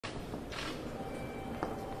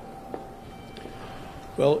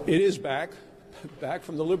Well, it is back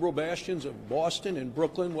from the liberal bastions of Boston and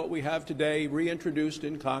Brooklyn. What we have today, reintroduced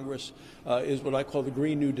in Congress, is what I call the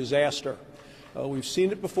Green New Disaster. We've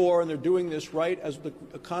seen it before, and they're doing this right as the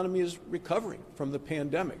economy is recovering from the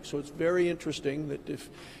pandemic. So it's very interesting that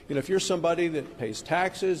if you're somebody that pays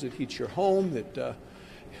taxes, that heats your home, that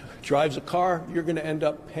drives a car, you're going to end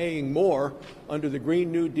up paying more under the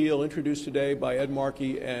Green New Deal introduced today by Ed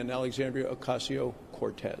Markey and Alexandria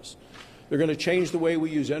Ocasio-Cortez. They're going to change the way we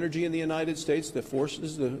use energy in the United States, the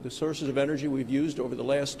sources of energy we've used over the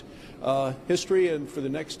last history, and for the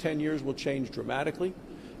next 10 years will change dramatically.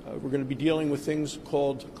 We're going to be dealing with things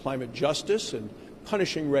called climate justice and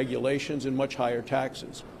punishing regulations and much higher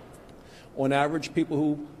taxes. On average, people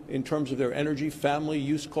who, in terms of their energy family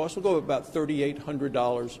use costs, will go about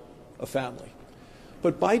 $3,800 a family.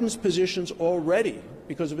 But Biden's positions already,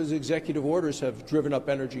 because of his executive orders, have driven up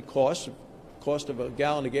energy costs. Cost of a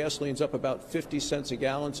gallon of gasoline is up about 50 cents a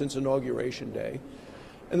gallon since Inauguration Day.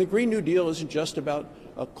 And the Green New Deal isn't just about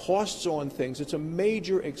costs on things. It's a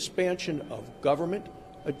major expansion of government,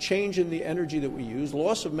 a change in the energy that we use,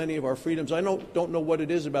 loss of many of our freedoms. I don't know what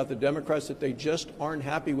it is about the Democrats that they just aren't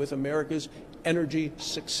happy with America's energy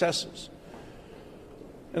successes.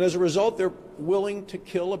 And as a result, they're willing to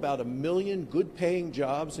kill about 1 million good-paying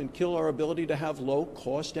jobs and kill our ability to have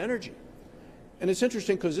low-cost energy. And it's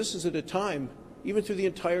interesting because this is at a time, even through the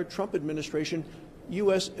entire Trump administration,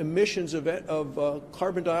 U.S. emissions of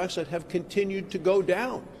carbon dioxide have continued to go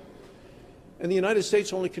down. And the United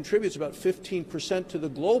States only contributes about 15% to the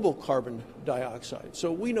global carbon dioxide.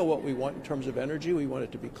 So we know what we want in terms of energy. We want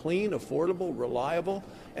it to be clean, affordable, reliable,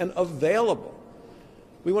 and available.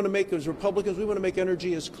 We want to make, as Republicans, we want to make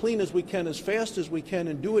energy as clean as we can, as fast as we can,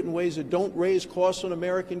 and do it in ways that don't raise costs on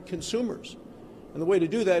American consumers. And the way to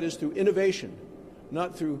do that is through innovation,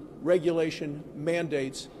 not through regulation,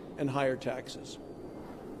 mandates, and higher taxes.